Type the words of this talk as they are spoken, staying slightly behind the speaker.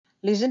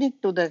Listening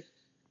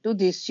to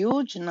this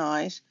huge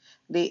noise,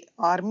 the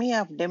army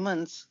of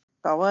demons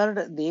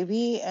covered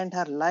Devi and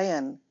her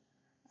lion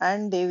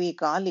and Devi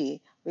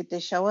Kali with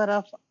a shower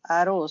of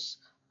arrows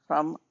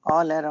from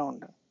all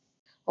around.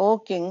 O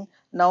king,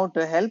 now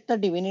to help the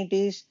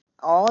divinities,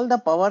 all the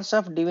powers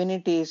of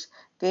divinities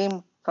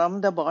came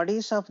from the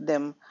bodies of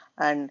them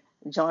and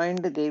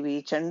joined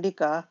Devi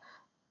Chandika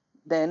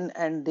then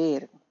and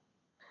there.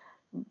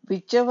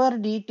 Whichever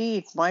deity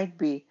it might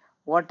be,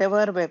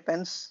 whatever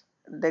weapons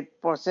they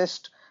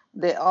possessed,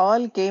 they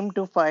all came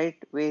to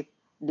fight with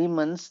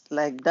demons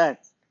like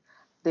that.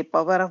 The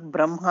power of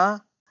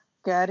Brahma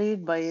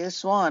carried by a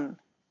swan.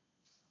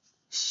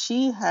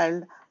 She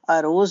held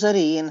a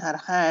rosary in her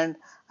hand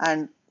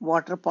and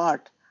water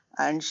pot,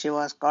 and she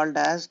was called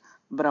as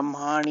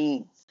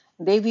Brahmani.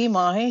 Devi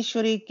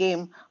Maheshwari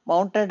came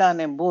mounted on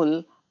a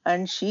bull,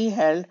 and she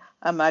held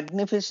a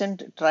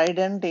magnificent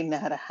trident in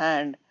her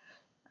hand,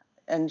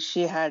 and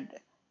she had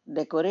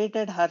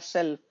decorated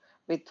herself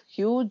with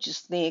huge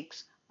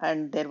snakes,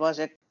 and there was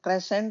a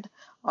crescent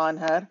on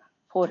her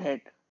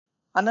forehead.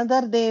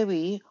 Another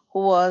Devi who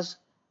was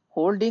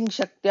holding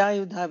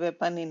Shaktayudha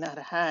weapon in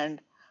her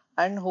hand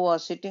and who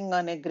was sitting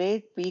on a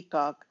great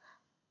peacock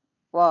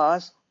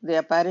was the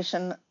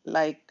apparition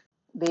like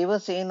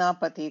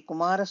Devasenapati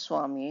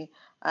Kumaraswamy,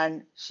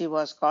 and she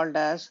was called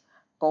as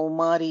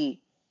Kaumari.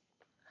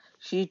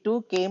 She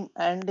too came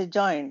and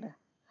joined.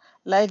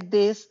 Like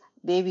this,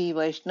 Devi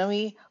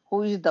Vaishnavi,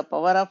 who is the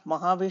power of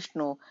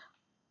Mahavishnu,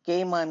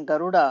 came on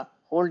Garuda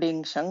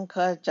holding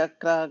Shankha,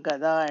 Chakra,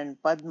 Gada,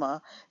 and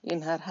Padma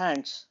in her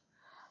hands.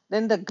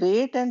 Then the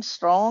great and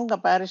strong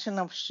apparition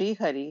of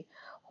Srihari,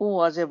 who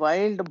was a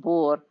wild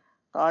boar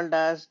called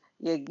as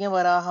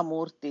Yajnavaraha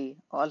Murti,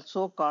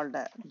 also called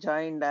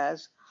joined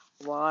as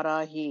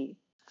Varahi.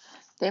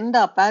 Then the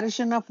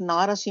apparition of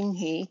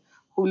Narasimhi,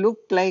 who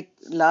looked like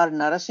Lord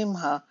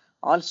Narasimha,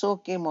 also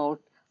came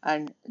out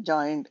and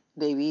joined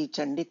Devi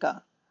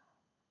Chandika.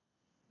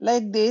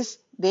 Like this,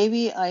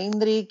 Devi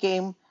Aindri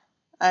came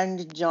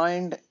and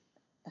joined.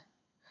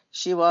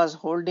 She was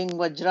holding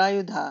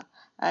Vajrayudha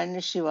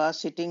and she was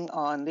sitting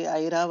on the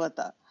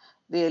Airavata,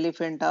 the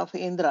elephant of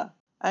Indra,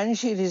 and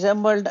she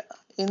resembled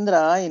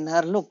Indra in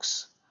her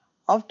looks.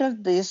 After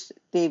this,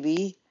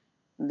 Devi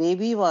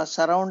was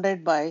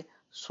surrounded by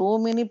so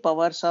many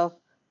powers of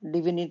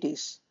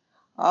divinities.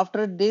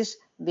 After this,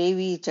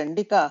 Devi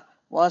Chandika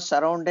was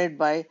surrounded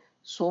by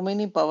so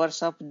many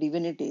powers of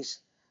divinities.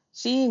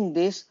 Seeing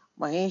this,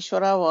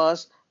 Maheshwara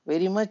was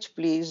very much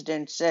pleased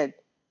and said,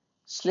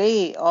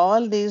 "Slay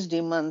all these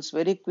demons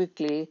very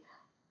quickly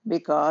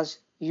because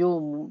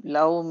you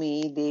love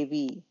me,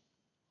 Devi."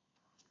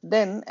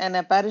 Then an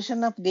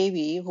apparition of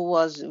Devi who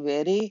was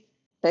very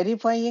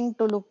terrifying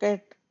to look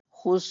at,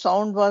 whose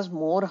sound was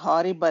more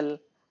horrible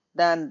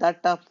than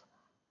that of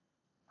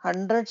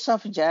hundreds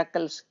of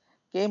jackals,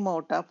 came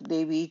out of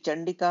Devi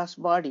Chandika's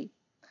body.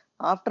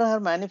 After her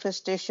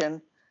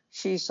manifestation,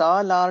 she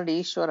saw Lord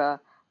Ishvara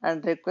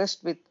and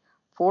requested with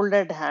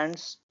folded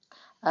hands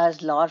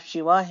as Lord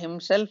Shiva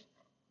himself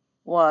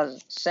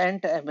was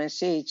sent a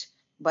message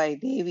by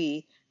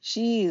Devi.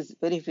 She is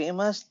very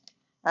famous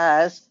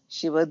as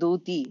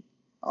Shivaduti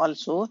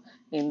also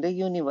in the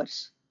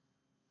universe.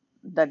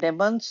 The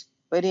demons,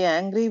 very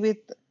angry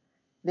with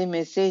the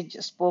message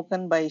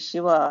spoken by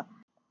Shiva,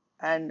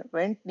 and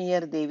went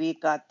near Devi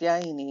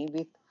Katyayini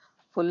with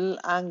full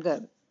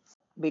anger.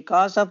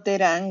 Because of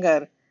their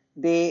anger,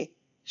 they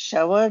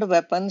showered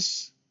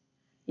weapons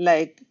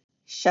like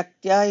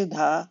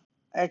Shaktayudha,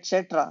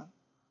 etc.,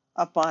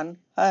 upon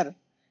her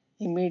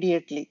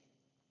immediately.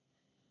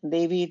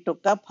 Devi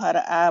took up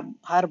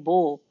her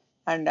bow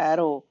and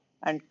arrow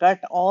and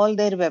cut all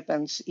their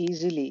weapons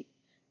easily.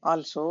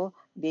 Also,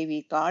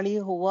 Devi Kali,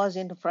 who was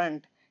in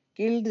front,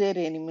 killed the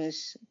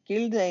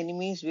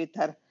enemies with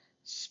her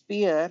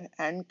spear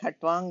and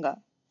khatwanga.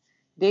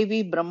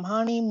 Devi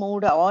Brahmani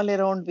moved all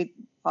around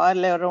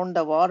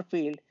the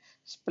warfield,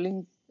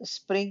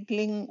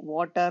 sprinkling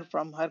water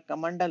from her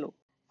kamandalu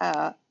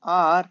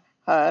or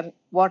her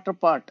water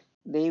pot.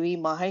 Devi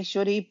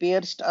Maheshwari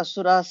pierced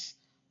asuras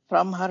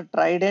from her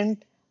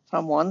trident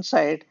from one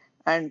side,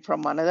 and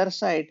from another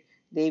side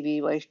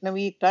Devi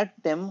Vaishnavi cut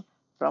them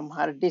from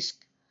her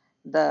disc.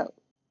 The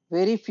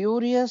very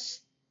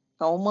furious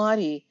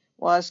Kaumari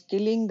was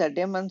killing the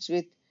demons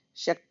with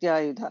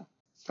Shaktayudha.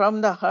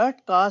 From the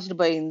hurt caused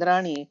by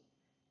Indrani's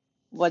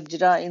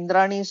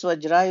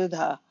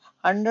Vajrayudha,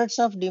 hundreds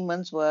of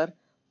demons were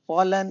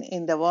fallen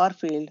in the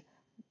warfield,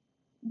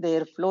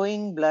 their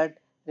flowing blood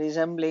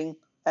resembling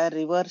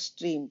river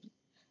streams.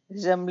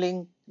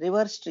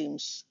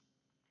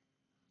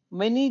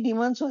 Many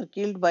demons were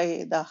killed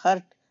by the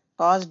hurt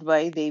caused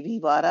by Devi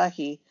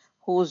Varahi's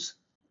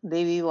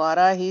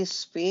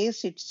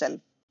face itself.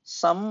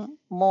 Some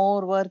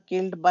more were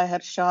killed by her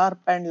sharp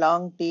and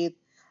long teeth,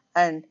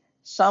 and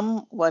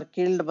some were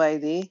killed by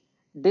the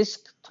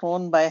disc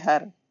thrown by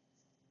her.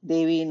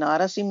 Devi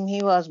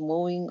Narasimhi was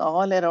moving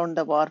all around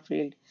the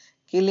warfield,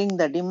 killing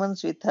the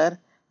demons with her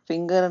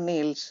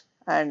fingernails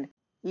and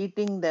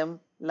eating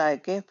them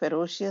like a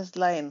ferocious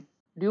lion.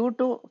 Due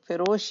to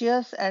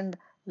ferocious and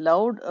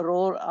loud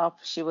roar of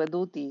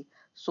Shivaduti,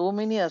 so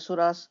many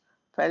asuras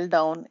fell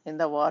down in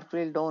the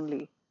warfield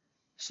only.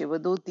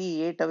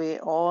 Shivaduti ate away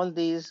all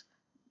these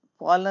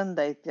fallen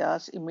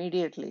Daityas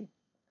immediately.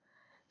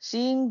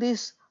 Seeing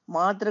this,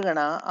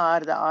 Madragana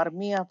or the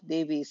army of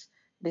Devis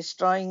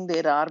destroying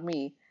their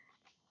army,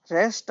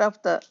 rest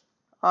of the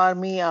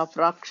army of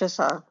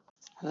Rakshasa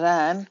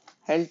ran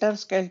helter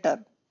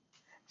skelter.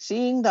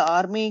 Seeing the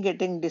army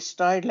getting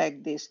destroyed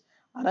like this,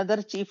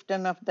 another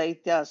chieftain of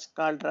Daityas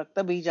called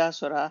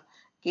Raktabijasura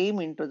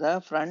came into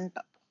the front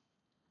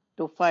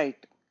to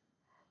fight.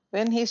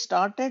 When he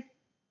started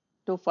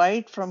to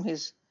fight from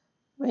his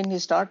when he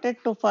started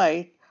to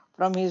fight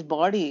from his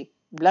body,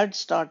 blood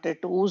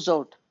started to ooze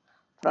out.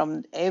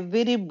 From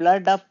every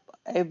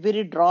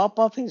drop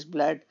of his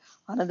blood,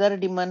 another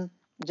demon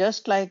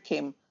just like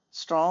him,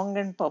 strong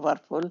and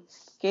powerful,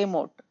 came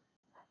out.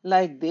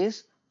 Like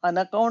this,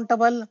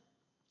 unaccountable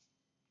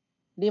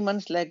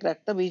demons like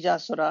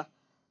Raktabijasura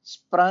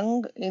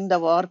sprung in the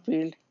war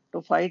field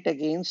to fight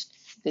against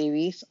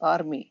Devi's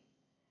army.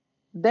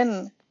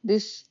 Then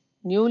this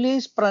newly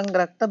sprung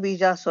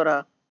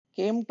Raktabijasura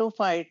came to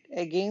fight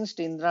against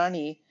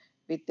Indrani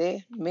with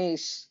a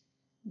mace.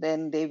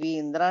 Then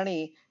Devi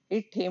Indrani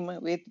hit him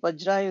with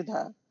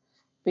Vajrayudha.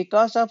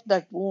 Because of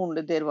that wound,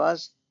 there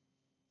was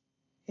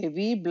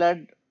heavy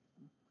blood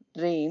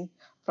drain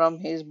from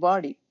his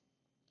body.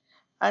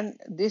 And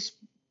this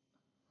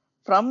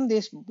from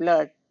this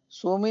blood,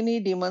 so many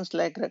demons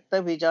like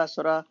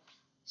Raktabijasura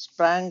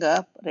sprang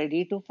up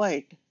ready to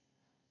fight.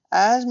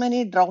 As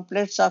many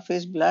droplets of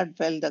his blood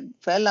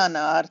fell on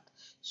earth,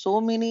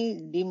 so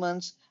many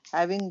demons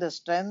having the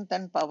strength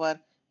and power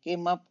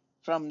came up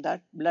from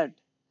that blood.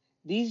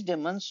 These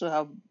demons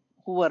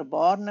who were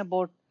born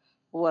about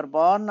who were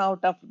born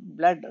out of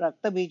blood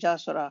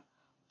Raktabijasura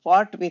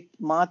fought with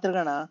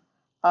Matragana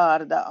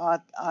or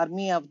the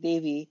army of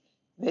Devi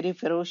very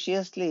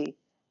ferociously,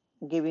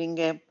 giving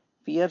a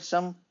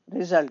fearsome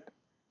result.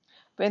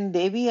 When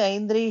Devi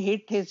Aindri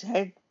hit his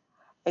head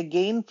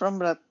again from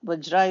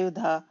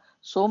Vajrayudha,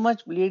 so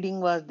much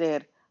bleeding was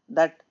there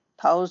that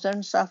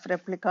thousands of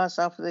replicas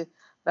of the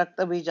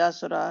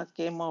Raktabijasura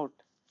came out.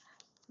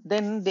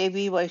 Then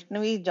Devi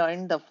Vaishnavi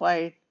joined the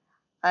fight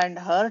and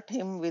hurt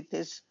him with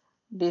his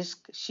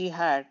disc she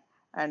had,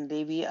 and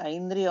Devi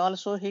Aindri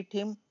also hit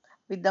him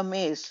with the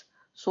mace.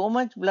 So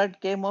much blood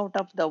came out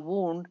of the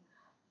wound,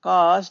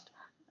 caused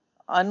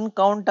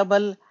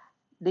uncountable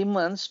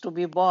demons to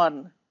be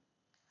born,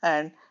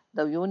 and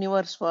the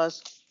universe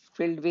was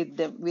filled with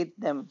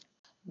them.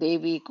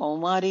 Devi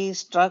Kaumari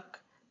struck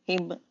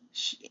him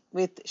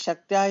with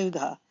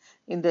Shaktayudha.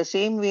 In the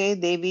same way,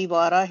 Devi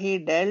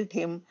Varahi dealt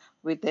him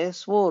with a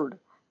sword.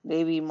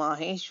 Devi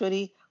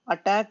Maheshwari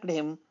attacked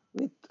him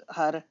with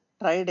her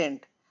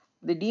trident.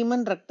 The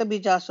demon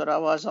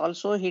Raktabijasura was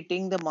also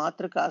hitting the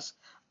Matrikas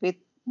with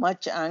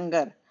much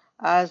anger,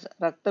 as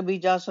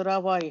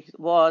Raktabijasura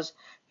was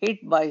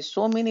hit by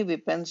so many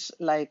weapons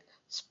like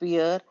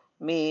spear,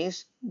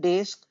 mace,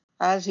 disc,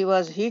 as he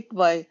was hit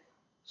by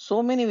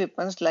so many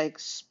weapons like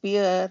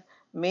spear,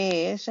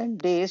 mace, and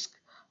disc,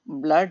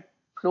 blood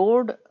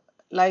flowed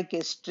like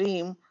a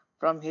stream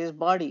from his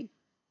body.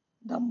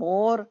 The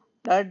more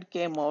blood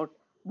came out,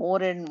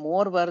 more and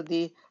more were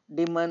the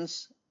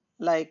demons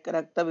like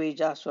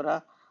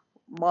Raktavijasura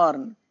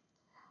born.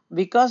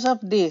 Because of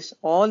this,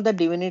 all the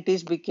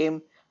divinities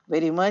became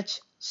very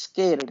much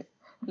scared.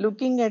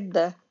 Looking at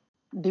the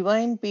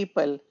divine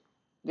people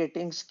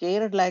getting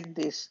scared like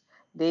this,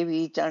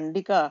 Devi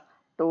Chandika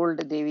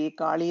told Devi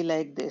Kali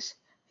like this: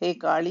 Hey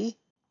Kali,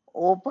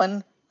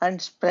 open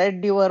and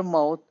spread your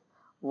mouth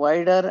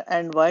wider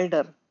and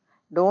wider.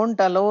 Don't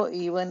allow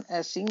even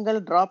a single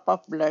drop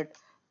of blood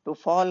to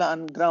fall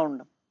on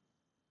ground.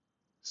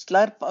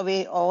 Slurp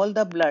away all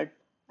the blood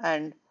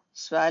and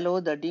swallow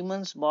the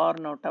demons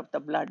born out of the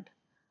blood.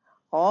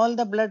 All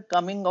the blood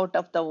coming out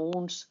of the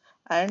wounds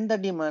and the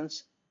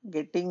demons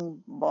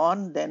getting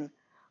born then,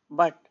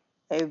 but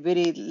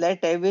let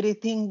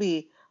everything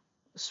be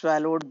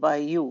swallowed by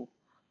you.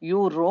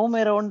 You roam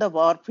around the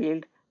war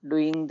field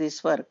doing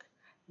this work.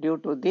 Due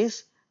to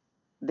this,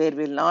 there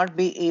will not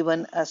be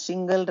even a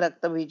single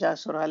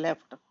Raktabijasura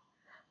left.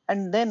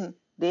 And then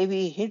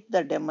Devi hit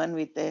the demon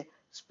with a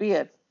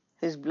spear.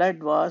 His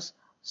blood was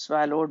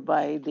swallowed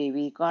by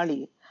Devi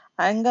Kali.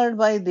 Angered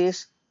by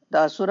this, the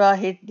Asura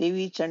hit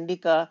Devi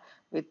Chandika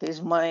with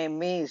his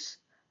mace.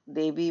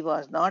 Devi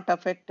was not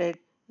affected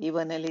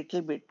even a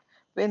little bit.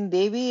 When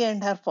Devi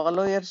and her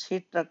followers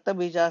hit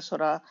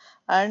Raktabijasura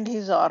and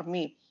his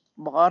army,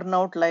 born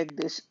out like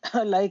this,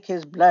 like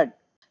his blood,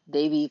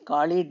 Devi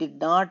Kali did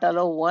not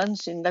allow one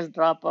single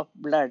drop of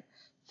blood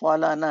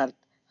fall on earth.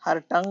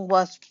 Her tongue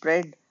was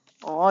spread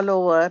all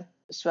over,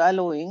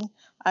 swallowing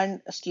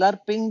and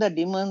slurping the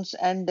demons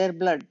and their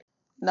blood.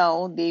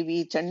 Now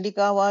Devi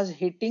Chandika was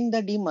hitting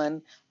the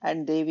demon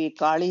and Devi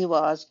Kali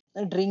was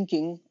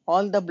drinking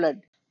all the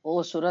blood. O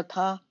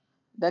Suratha,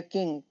 the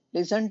king,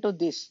 listen to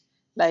this.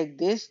 Like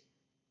this,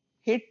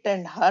 hit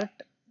and hurt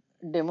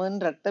demon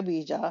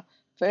Raktabija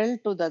fell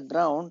to the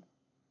ground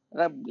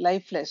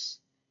lifeless,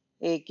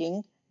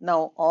 aching.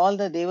 Now all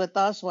the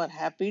devatas were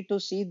happy to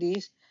see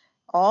this.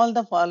 All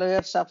the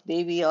followers of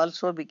Devi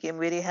also became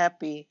very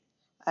happy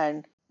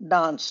and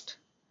danced.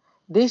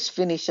 This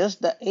finishes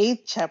the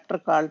eighth chapter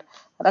called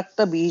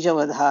Rakta Bija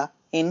Vadha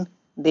in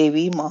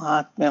Devi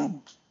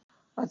Mahatmyam.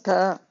 अथ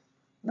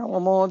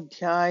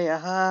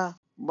नवमोऽध्यायः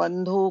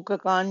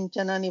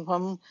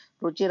बन्धूककाञ्चननिभं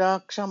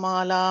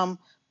रुचिराक्षमालां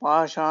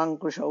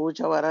पाशाङ्कुशौ च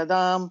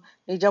वरदां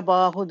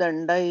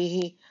निजबाहुदण्डैः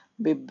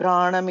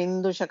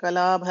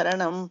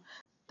बिभ्राणमिन्दुशकलाभरणं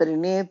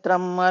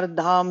त्रिनेत्रम्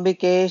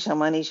अर्धाम्बिके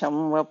शमनिशं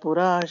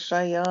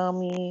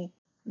वपुराश्रयामि.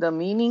 The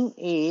meaning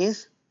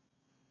is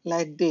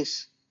like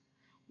this: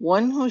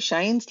 one who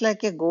shines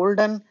like a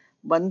golden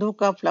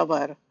bandhuka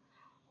flower,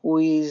 who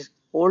is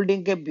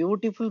holding a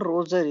beautiful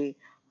rosary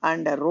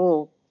and a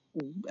robe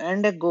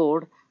and a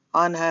gourd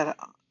on her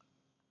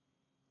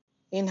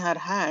in her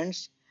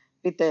hands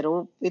with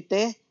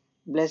a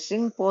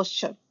blessing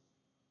posture.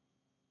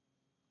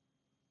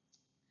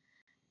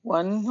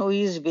 One who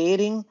is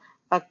wearing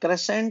a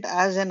crescent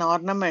as an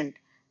ornament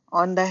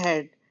on the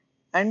head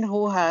and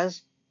who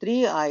has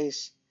three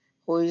eyes,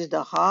 who is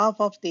the half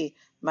of the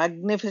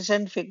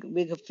magnificent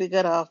big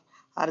figure of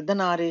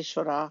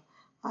Ardhanarishwara.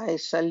 I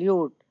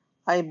salute,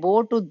 I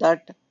bow to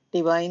that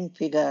divine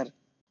figure.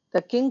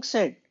 The king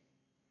said,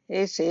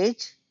 "Hey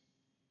sage,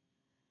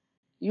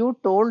 you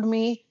told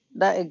me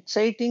the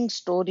exciting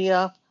story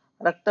of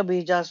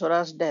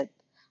Raktabijasura's death.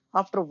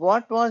 After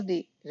what was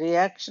the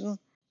reaction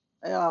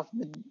of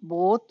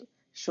both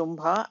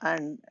Shumbha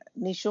and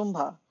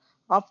Nishumbha?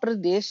 After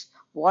this,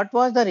 what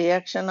was the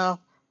reaction of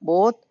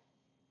both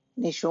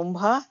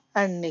Nishumbha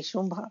and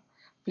Nishumbha?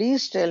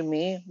 Please tell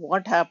me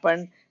what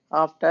happened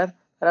after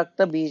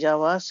Raktabija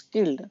was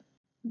killed."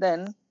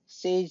 Then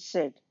Sage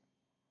said,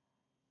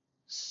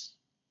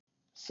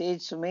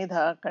 Sage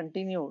Sumedha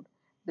continued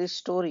this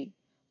story.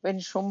 When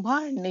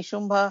Shumbha and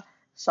Nishumbha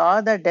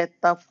saw the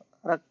death of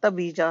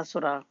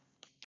Raktabijasura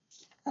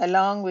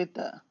along with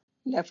the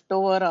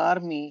leftover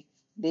army,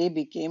 they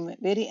became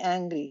very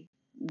angry.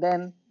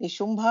 Then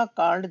Nishumbha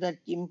called the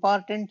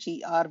important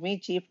army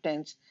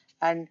chieftains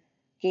and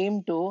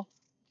came to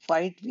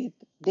fight with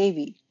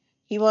Devi.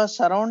 He was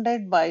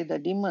surrounded by the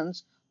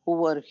demons who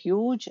were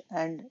huge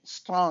and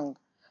strong.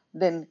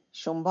 Then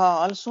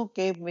Shumbha also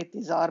came with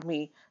his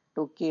army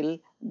to kill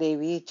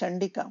Devi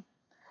Chandika.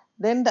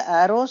 Then the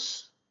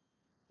arrows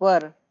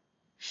were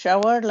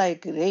showered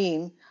like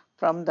rain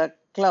from the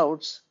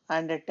clouds,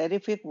 and a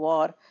terrific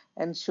war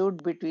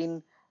ensued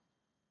between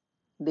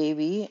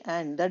Devi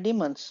and the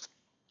demons.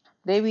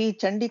 Devi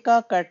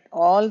Chandika cut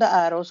all the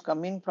arrows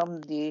coming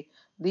from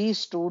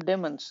these two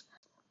demons.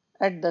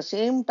 At the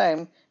same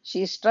time,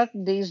 she struck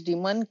these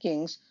demon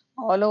kings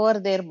all over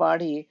their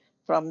body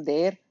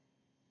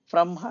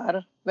from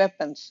her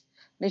weapons.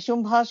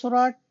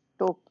 Nishumbhasura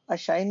took a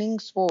shining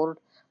sword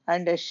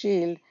and a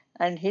shield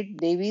and hit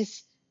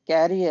Devi's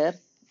carrier,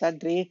 the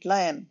great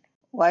lion.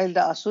 While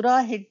the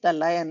Asura hit the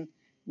lion,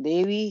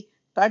 Devi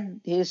cut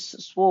his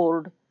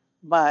sword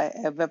by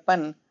a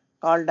weapon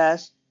called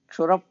as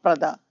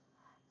Kshuraprada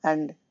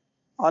and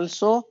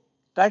also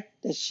cut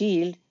the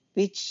shield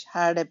which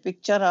had a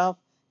picture of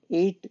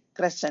eight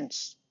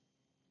crescents.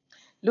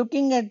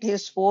 Looking at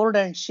his sword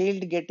and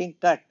shield getting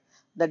cut,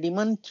 the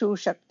demon threw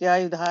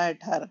Shaktayudha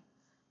at her.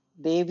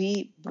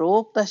 Devi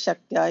broke the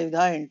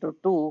Shaktayudha into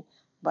two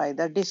by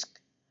the disc.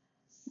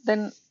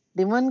 Then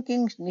Demon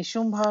King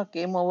Nishumbha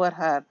came over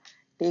her,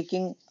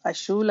 taking a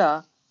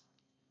shula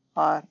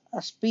or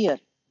a spear.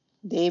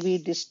 Devi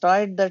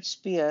destroyed that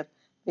spear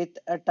with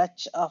a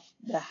touch of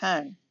the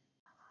hand.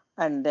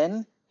 And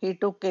then he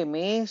took a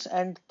mace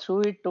and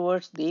threw it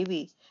towards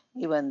Devi.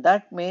 Even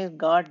that mace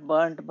got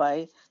burnt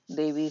by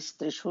Devi's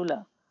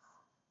Trishula.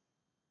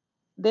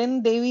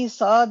 Then Devi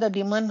saw the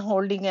demon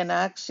holding an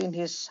axe in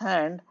his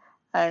hand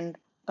and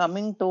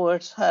coming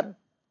towards her.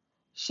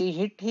 She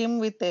hit him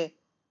with a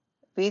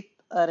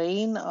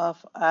rain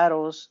of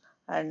arrows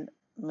and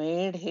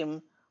made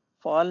him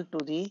fall to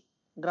the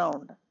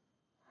ground.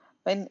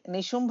 When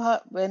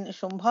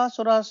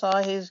Shumbhasura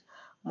saw his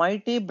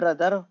mighty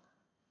brother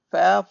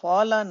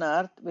fall on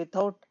earth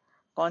without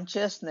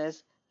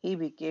consciousness, he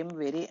became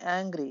very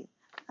angry.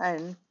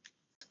 And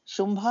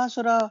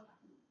Shumbhasura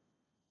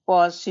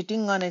was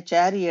sitting on a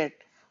chariot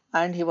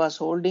and he was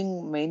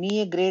holding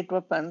many great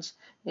weapons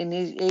in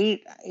his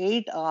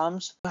eight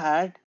arms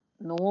had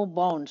no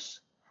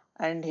bounds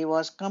and he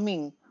was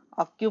coming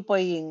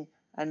occupying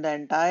and the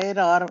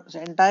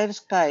entire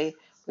sky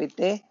with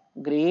a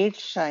great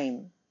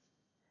shine.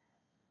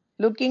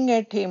 Looking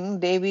at him,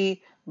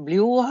 Devi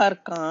blew her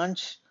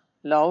conch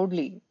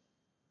loudly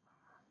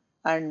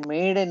and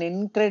made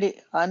an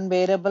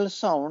unbearable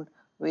sound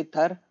with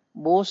her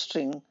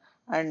bowstring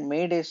and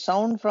made a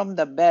sound from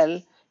the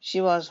bell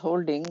she was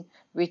holding,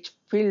 which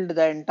filled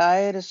the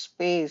entire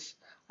space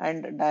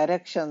and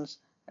directions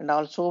and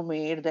also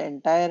made the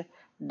entire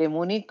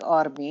demonic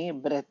army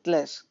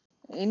breathless.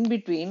 In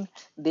between,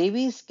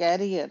 Devi's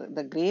carrier,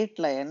 the great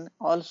lion,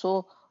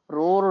 also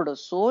roared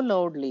so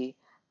loudly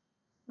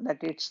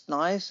that its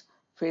noise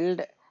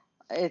filled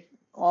it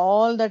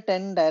all the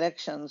 10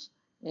 directions,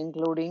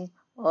 including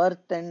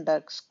earth and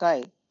the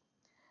sky.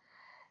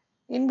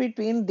 In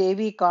between,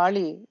 Devi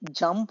Kali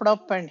jumped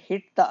up and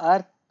hit the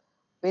earth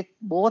with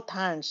both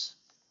hands.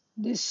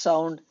 This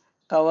sound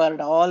covered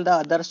all the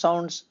other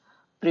sounds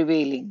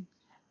prevailing.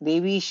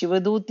 Devi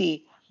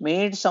Shivaduti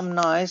made some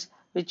noise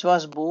which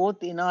was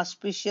both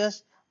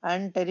inauspicious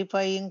and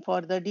terrifying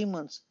for the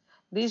demons.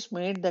 This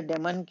made the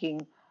demon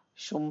king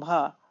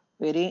Shumbha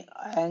very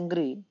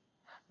angry.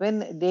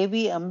 When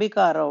Devi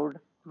Ambika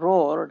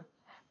roared,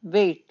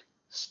 "Wait,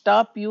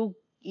 stop, you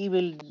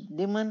evil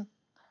demon!"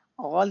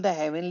 All the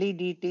heavenly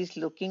deities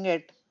looking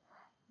at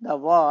the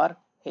war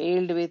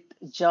hailed with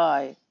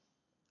joy.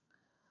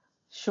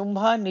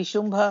 Shumbha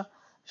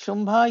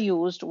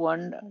used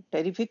one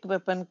terrific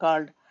weapon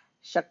called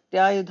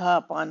Shaktayudha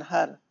upon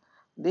her.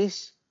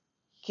 This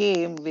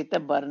came with a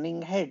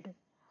burning head.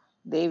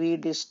 Devi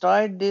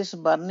destroyed this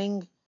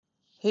burning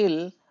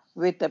hill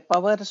with a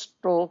power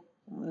stroke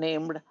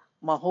named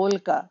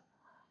Maholka.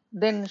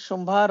 Then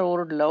Shumbha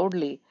roared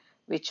loudly,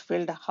 which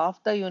filled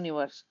half the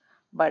universe.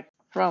 But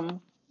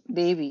from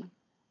Devi.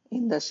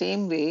 In the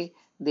same way,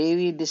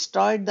 Devi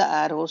destroyed the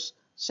arrows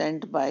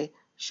sent by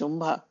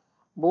Shumbha.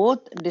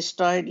 Both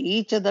destroyed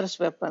each other's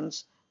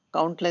weapons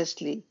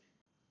countlessly.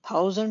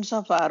 Thousands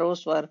of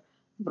arrows were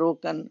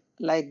broken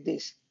like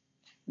this.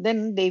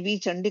 Then Devi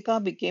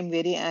Chandika became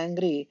very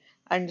angry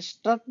and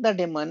struck the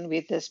demon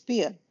with a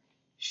spear.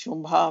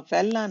 Shumbha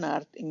fell on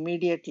earth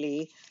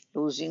immediately,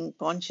 losing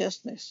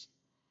consciousness.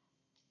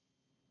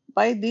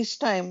 By this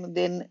time,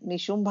 then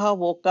Nishumbha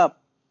woke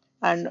up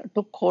and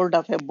took hold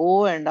of a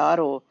bow and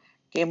arrow,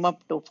 came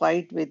up to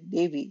fight with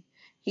Devi.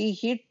 He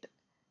hit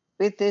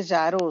with his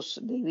arrows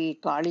Devi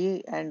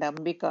Kali and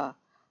Ambika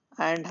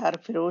and her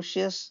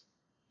ferocious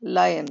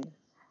lion.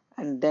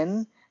 And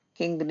then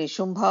King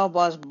Nishumbha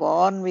was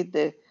born with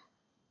the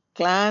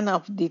clan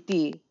of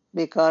Diti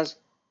because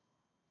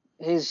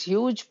his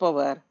huge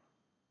power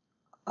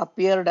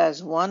appeared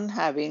as one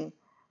having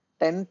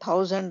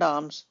 10,000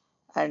 arms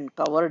and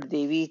covered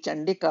Devi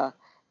Chandika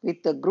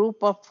with a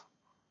group of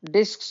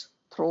discs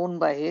thrown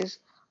by his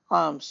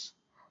arms.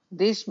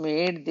 This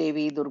made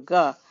Devi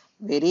Durga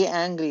very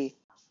angry.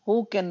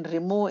 Who can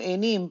remove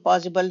any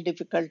impossible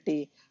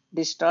difficulty,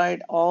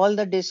 destroyed all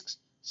the discs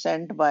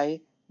sent by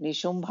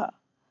Nishumbha.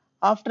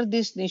 After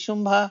this,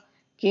 Nishumbha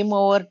came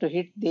over to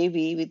hit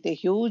Devi with a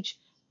huge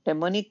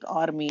demonic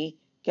army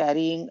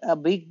carrying a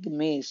big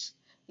mace.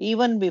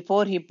 Even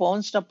before he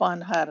pounced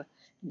upon her,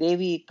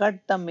 Devi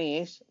cut the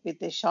mace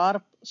with a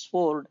sharp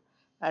sword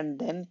and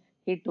then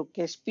he took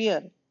a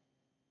spear.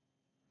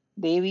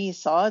 Devi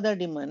saw the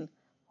demon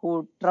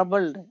who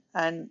troubled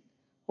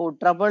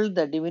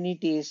the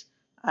divinities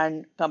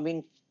and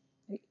coming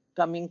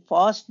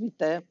fast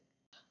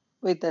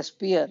with a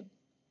spear.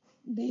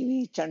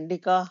 Devi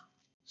Chandika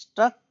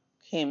struck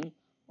him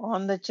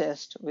on the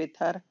chest with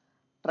her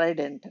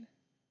trident.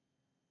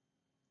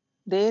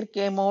 There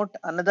came out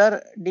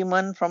another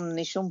demon from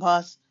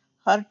Nishumbha's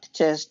hurt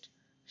chest,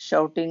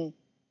 shouting,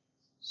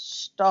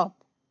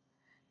 "Stop!"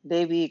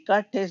 Devi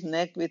cut his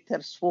neck with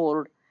her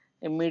sword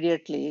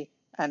immediately,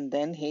 and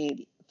then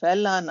he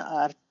fell on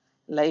earth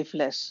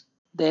lifeless.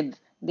 Then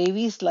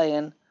Devi's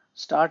lion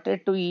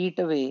started to eat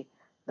away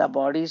the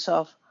bodies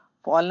of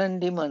fallen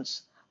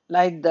demons.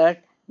 Like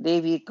that,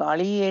 Devi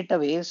Kali ate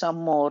away some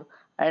more,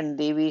 and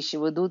Devi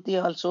Shivaduti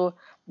also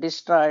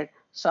destroyed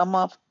some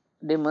of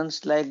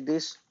demons like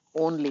this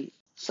only.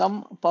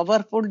 Some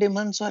powerful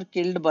demons were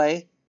killed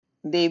by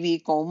Devi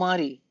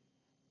Kaumari.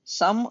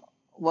 Some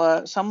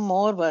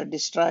more were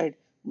destroyed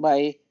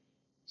by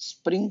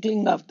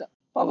sprinkling of the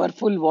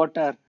powerful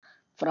water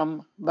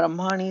from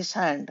Brahmani's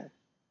hand.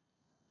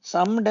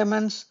 Some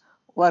demons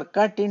were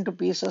cut into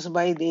pieces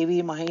by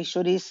Devi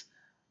Maheshwari's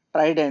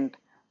trident.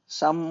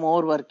 Some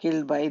more were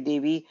killed by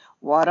Devi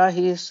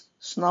Varahi's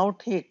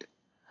snout hit.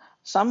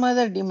 Some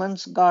other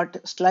demons got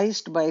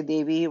sliced by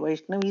Devi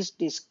Vaishnavi's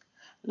disc.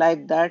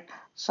 Like that,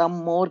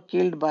 some more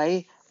killed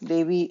by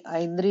Devi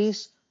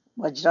Aindri's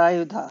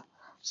Vajrayudha.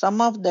 Some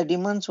of the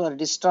demons were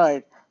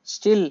destroyed.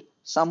 Still,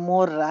 some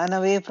more ran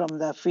away from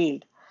the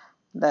field.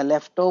 The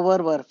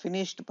leftover were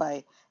finished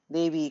by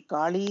Devi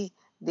Kali,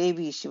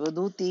 Devi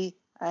Shivaduti,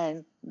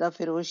 and the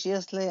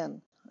ferocious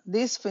lion.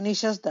 This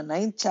finishes the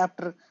ninth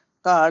chapter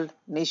called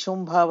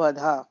Nishumbha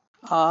Vadha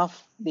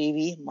of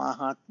Devi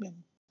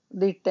Mahatmyam.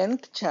 The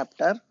 10th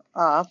chapter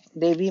of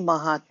Devi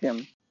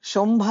Mahatmyam,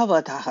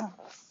 Shumbhavataha,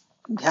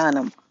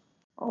 Dhyanam.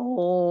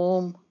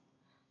 Om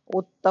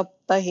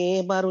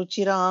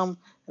उत्तप्तहेमरुचिरां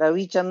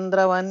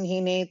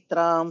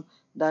रविचन्द्रवह्निनेत्रां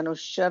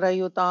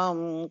धनुश्शरयुतां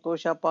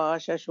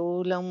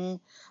कुशपाशशूलं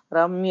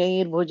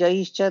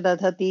रम्यैर्भुजैश्च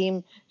दधतीं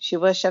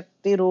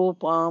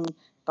शिवशक्तिरूपां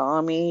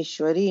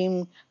कामेश्वरीं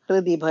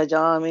हृदि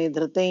भजामि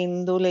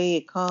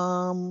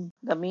धृतेन्दुलेखाम्.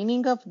 The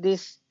meaning of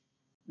this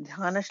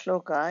Dhyana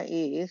shloka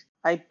is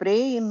I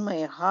pray in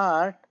my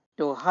heart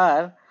to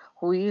her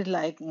who is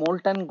like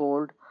molten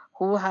gold,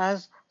 who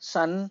has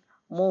sun,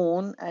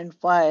 moon, and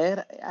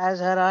fire as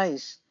her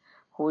eyes,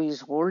 who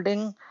is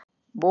holding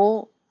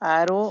bow,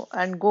 arrow,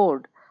 and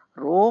gourd,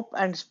 rope,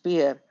 and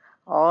spear,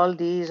 All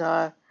these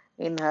are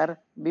in her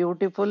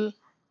beautiful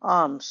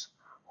arms.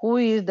 Who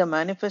is the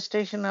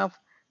manifestation of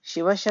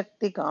Shiva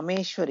Shakti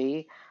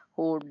Kameshwari,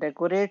 who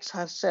decorates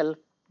herself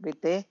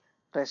with a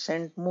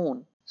crescent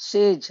moon.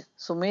 Sage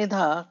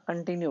Sumedha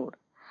continued.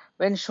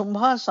 When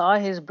Shumbha saw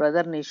his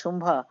brother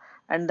Nishumbha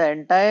and the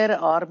entire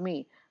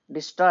army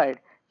destroyed,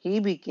 he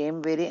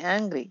became very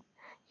angry.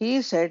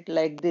 He said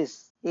like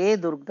this, "Hey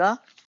Durga,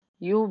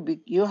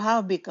 you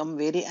have become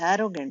very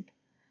arrogant.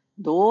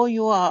 Though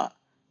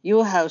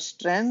you have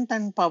strength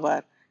and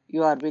power,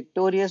 you are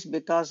victorious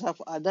because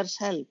of others'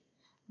 help.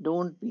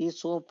 Don't be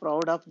so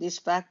proud of this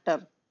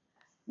factor."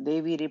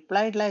 Devi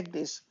replied like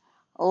this,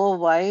 "O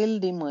vile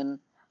demon,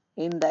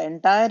 in the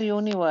entire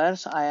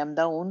universe I am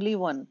the only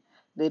one.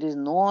 There is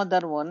no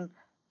other one,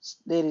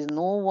 there is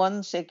no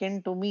one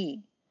second to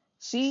me.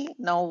 See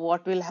now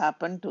what will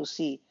happen to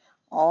see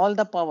all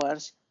the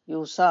powers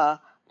you saw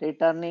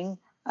returning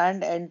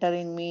and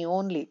entering me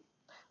only."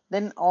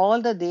 Then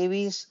all the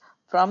Devis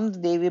from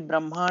Devi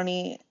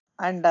Brahmani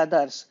and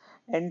others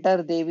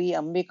enter Devi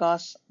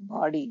Ambika's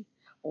body.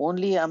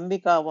 Only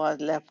Ambika was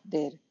left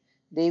there.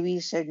 Devi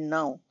said,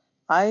 "Now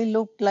I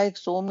looked like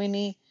so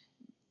many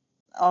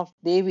of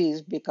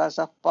Devis because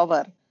of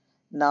power.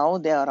 Now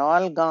they are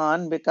all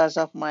gone because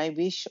of my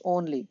wish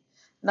only.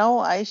 Now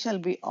I shall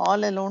be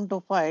all alone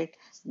to fight.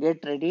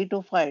 Get ready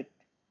to fight."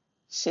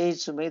 Sage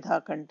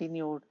Sumedha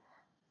continued.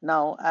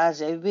 Now,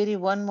 as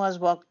everyone was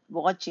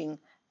watching,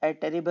 a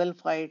terrible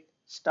fight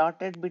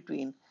started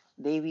between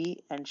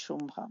Devi and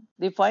Shumbha.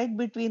 The fight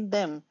between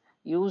them,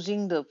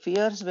 using the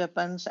fierce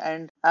weapons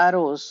and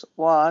arrows,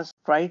 was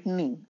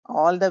frightening.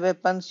 All the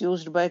weapons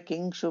used by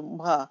King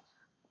Shumbha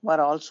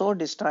were also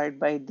destroyed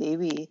by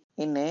Devi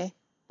in a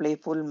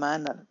playful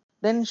manner.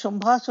 Then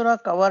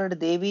Shumbhasura covered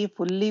Devi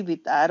fully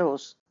with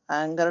arrows.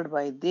 Angered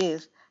by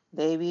this,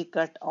 Devi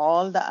cut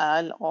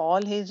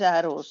all his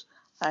arrows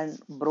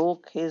and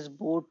broke his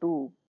bow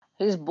too.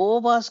 His bow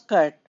was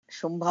cut.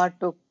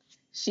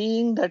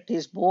 Seeing that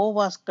his bow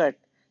was cut,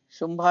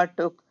 Shumbha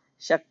took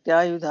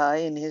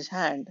Shaktayudha in his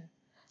hand.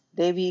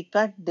 Devi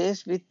cut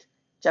this with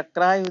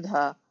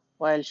Chakrayudha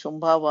while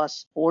Shumbha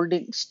was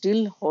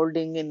still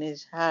holding in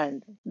his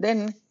hand.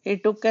 Then he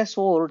took a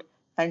sword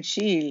and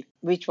shield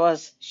which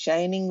was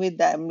shining with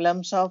the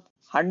emblems of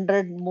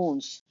 100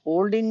 moons.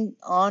 Holding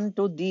on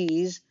to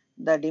these,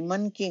 the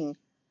demon king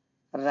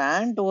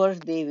ran towards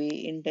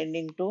Devi,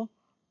 intending to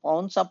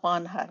pounce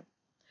upon her.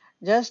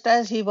 Just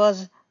as he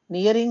was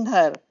nearing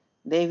her,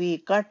 Devi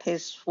cut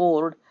his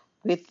sword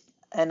with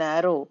an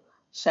arrow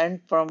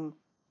sent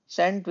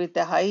with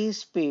a high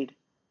speed,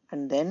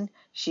 and then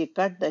she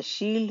cut the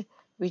shield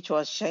which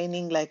was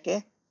shining like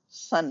a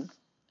sun.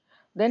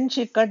 Then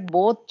she cut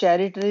both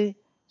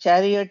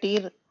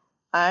charioteer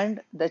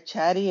and the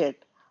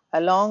chariot,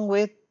 along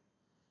with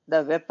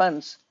the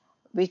weapons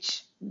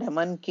which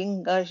Demon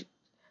King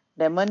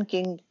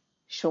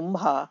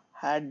Shumbha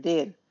had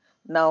there.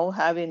 Now,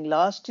 having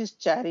lost his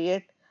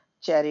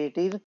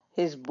charioteer,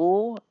 his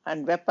bow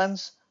and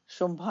weapons,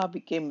 Shumbha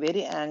became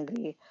very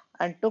angry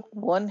and took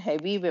one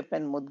heavy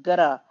weapon,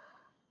 Mudgara,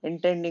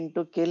 intending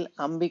to kill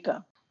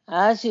Ambika.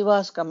 As he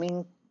was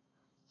coming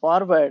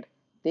forward,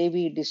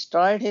 Devi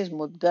destroyed his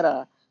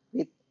Mudgara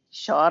with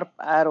sharp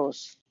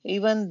arrows.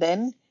 Even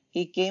then,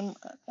 he came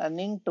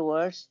running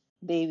towards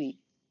Devi.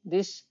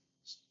 This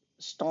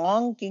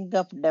strong king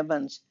of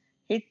demons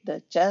hit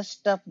the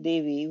chest of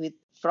Devi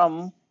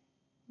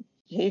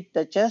hit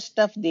the chest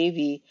of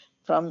Devi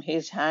from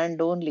his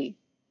hand only.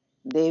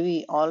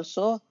 Devi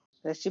also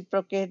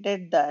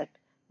reciprocated that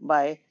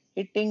by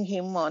hitting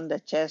him on the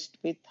chest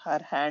with her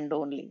hand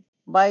only.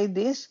 By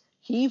this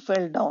he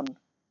fell down,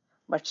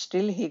 but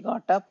still he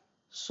got up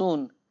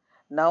soon,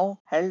 now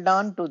held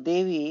on to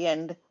Devi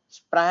and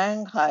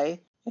sprang high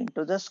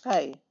into the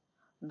sky.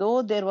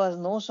 Though there was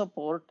no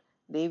support,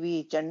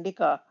 Devi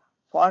Chandika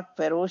fought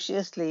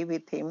ferociously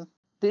with him.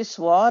 This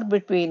war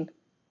between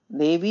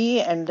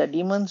Devi and the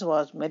demons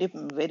was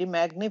very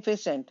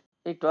magnificent.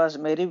 It was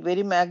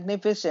very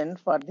magnificent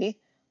for the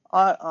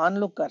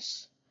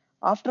onlookers.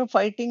 After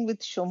fighting with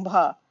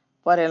Shumbha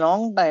for a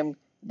long time,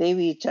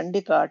 Devi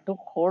Chandika took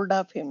hold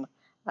of him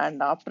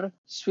and after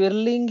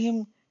swirling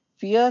him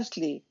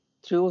fiercely,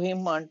 threw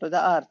him onto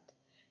the earth.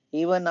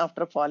 Even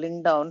after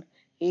falling down,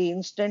 he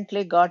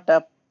instantly got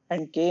up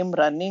and came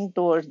running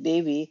towards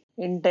Devi,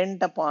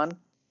 intent upon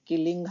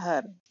killing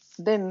her.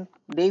 Then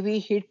Devi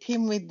hit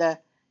him with the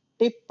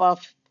tip of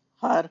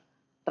her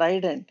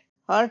trident.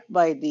 Hurt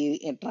by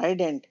the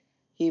trident,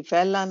 he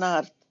fell on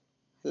earth,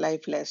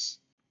 lifeless.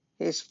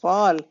 His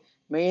fall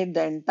made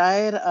the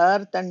entire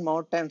earth and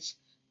mountains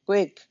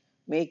quake,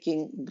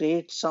 making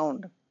great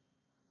sound.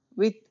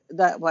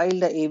 While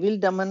the evil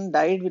demon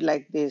died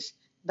like this,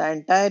 the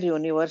entire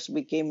universe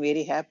became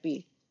very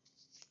happy.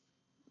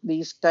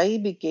 The sky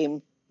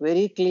became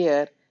very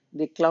clear.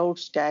 The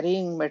clouds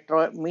carrying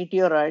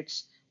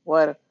meteorites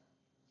were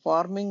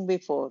forming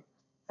before,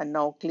 and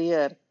now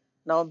clear,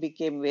 now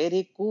became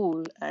very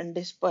cool and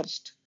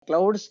dispersed.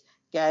 Clouds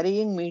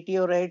carrying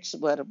meteorites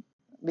were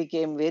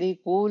became very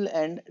cool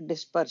and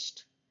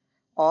dispersed.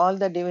 All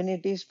the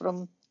divinities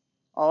from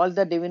all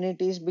the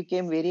divinities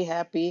became very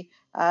happy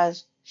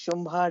as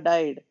Shumbha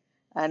died,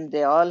 and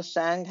they all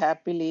sang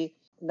happily.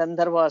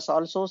 Gandharvas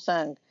also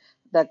sang.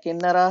 The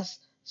Kinnaras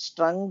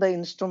strung the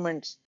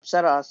instruments.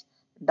 Apsaras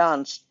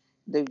danced.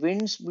 The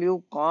winds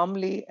blew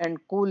calmly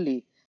and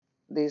coolly.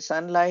 The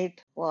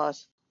sunlight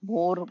was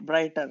more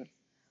brighter.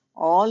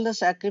 All the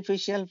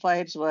sacrificial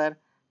fires were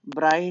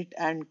bright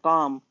and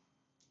calm.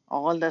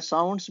 All the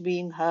sounds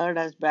being heard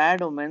as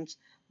bad omens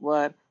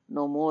were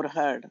no more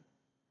heard.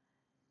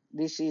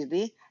 This is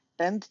the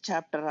 10th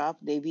chapter of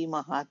Devi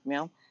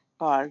Mahatmyam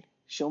called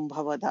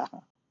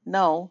Shumbhavadaha.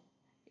 Now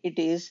it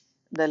is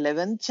the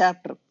 11th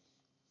chapter.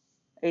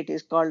 It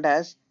is called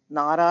as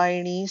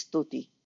Narayani Stuti.